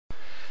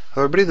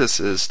Hello everybody, this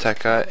is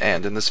Tekka,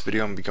 and in this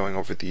video I'm going to be going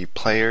over the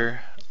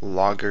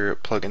PlayerLogger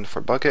plugin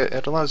for Bukkit.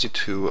 It allows you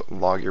to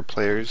log your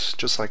players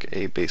just like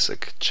a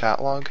basic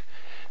chat log.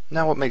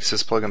 Now what makes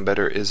this plugin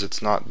better is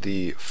it's not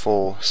the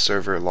full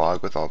server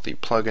log with all the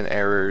plugin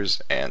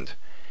errors and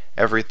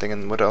everything,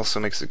 and what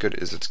also makes it good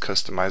is it's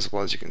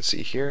customizable, as you can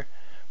see here,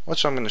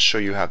 which I'm going to show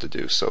you how to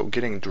do. So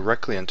getting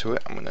directly into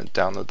it, I'm going to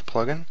download the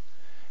plugin,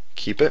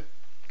 keep it,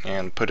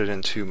 and put it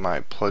into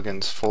my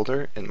plugins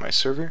folder in my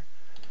server.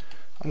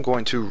 I'm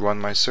going to run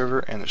my server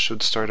and it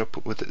should start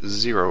up with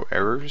 0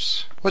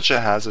 errors, which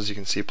it has, as you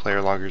can see.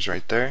 PlayerLogger's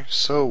right there.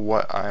 So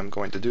what I'm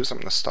going to do is I'm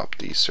going to stop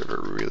the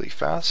server really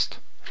fast,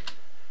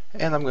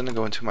 and I'm going to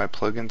go into my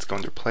plugins, go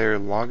under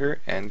PlayerLogger,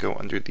 and go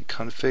under the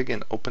config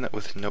and open it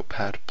with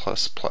Notepad++.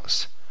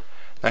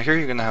 Now here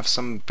you're going to have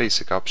some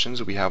basic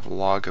options. We have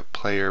log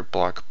player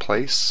block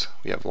place,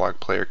 we have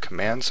log player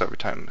command, so every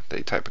time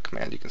they type a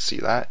command you can see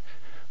that,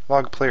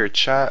 log player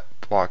chat,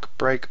 block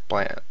break,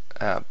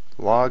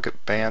 log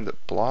banned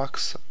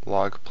blocks,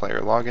 log player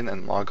login,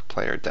 and log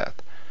player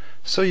death.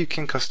 So you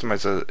can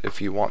customize it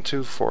if you want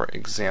to. For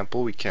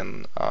example, we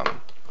can,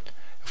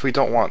 if we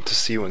don't want to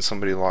see when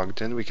somebody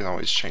logged in, we can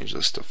always change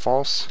this to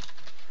false.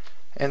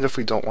 And if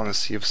we don't want to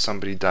see if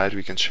somebody died,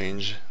 we can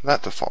change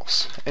that to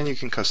false. And you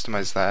can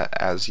customize that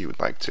as you would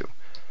like to.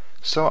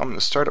 So I'm going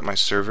to start up my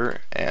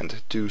server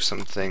and do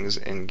some things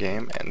in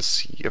game and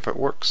see if it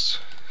works.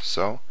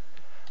 So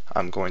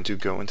I'm going to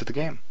go into the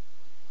game.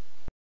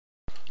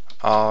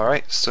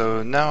 Alright,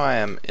 so now I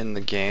am in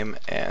the game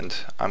and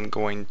I'm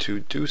going to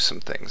do some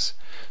things.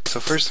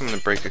 So first I'm going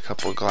to break a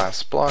couple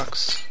glass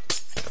blocks.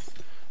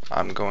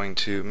 I'm going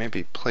to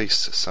maybe place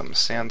some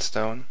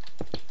sandstone.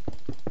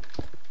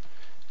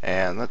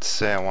 And let's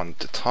say I wanted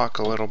to talk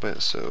a little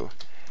bit, so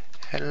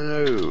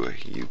hello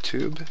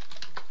YouTube.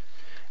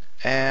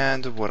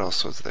 And what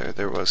else was there?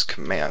 There was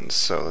commands,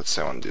 so let's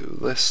say I want to do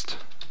list.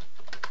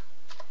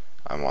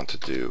 I want to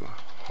do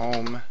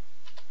home.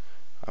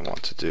 I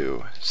want to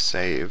do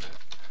save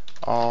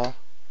all,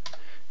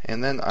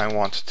 and then I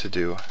want to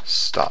do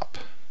stop,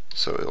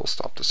 so it'll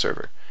stop the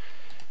server.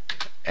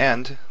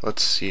 And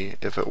let's see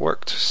if it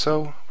worked.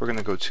 So we're going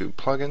to go to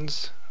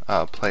plugins,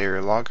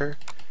 PlayerLogger,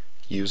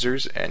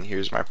 users, and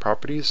here's my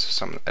properties.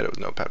 So I'm going to edit with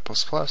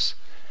Notepad++,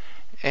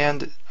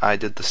 and I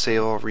did the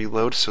save all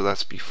reload, so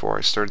that's before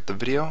I started the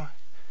video.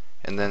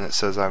 And then it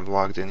says I've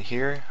logged in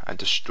here. I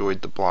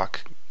destroyed the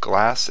block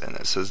glass, and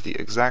it says the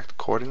exact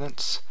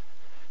coordinates.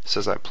 It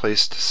says I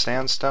placed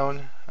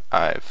sandstone,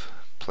 I've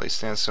placed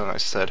sandstone, I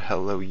said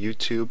hello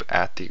YouTube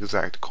at the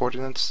exact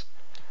coordinates.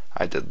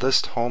 I did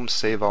list, home,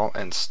 save all,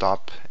 and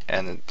stop,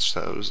 and it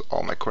shows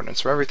all my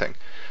coordinates for everything.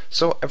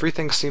 So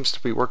everything seems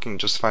to be working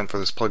just fine for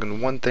this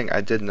plugin. One thing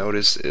I did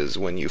notice is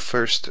when you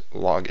first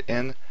log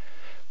in,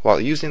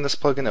 while using this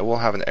plugin, it will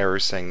have an error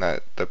saying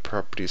that the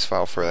properties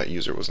file for that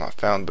user was not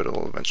found, but it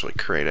will eventually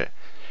create it.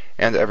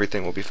 And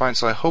everything will be fine.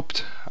 So I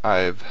hoped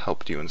I've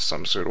helped you in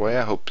some sort of way.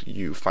 I hope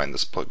you find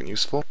this plugin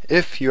useful.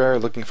 If you are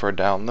looking for a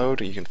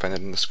download, you can find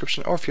it in the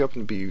description, or if you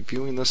happen to be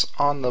viewing this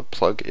on the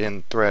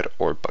plugin thread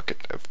or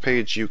Bukkit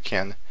page, you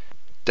can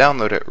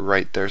download it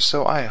right there.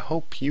 So I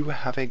hope you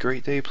have a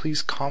great day.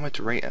 Please comment,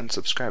 rate, and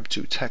subscribe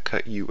to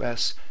Tekka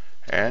US,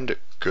 and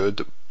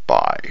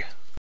goodbye.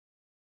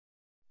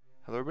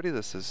 Hello everybody,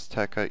 this is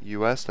Tekka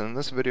US, and in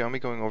this video I'm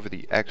going to be going over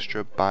the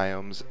Extra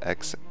Biomes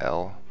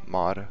XL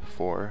mod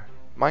for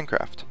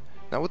Minecraft.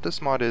 Now what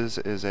this mod is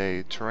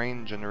a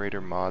terrain generator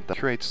mod that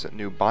creates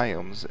new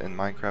biomes in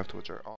Minecraft, which are all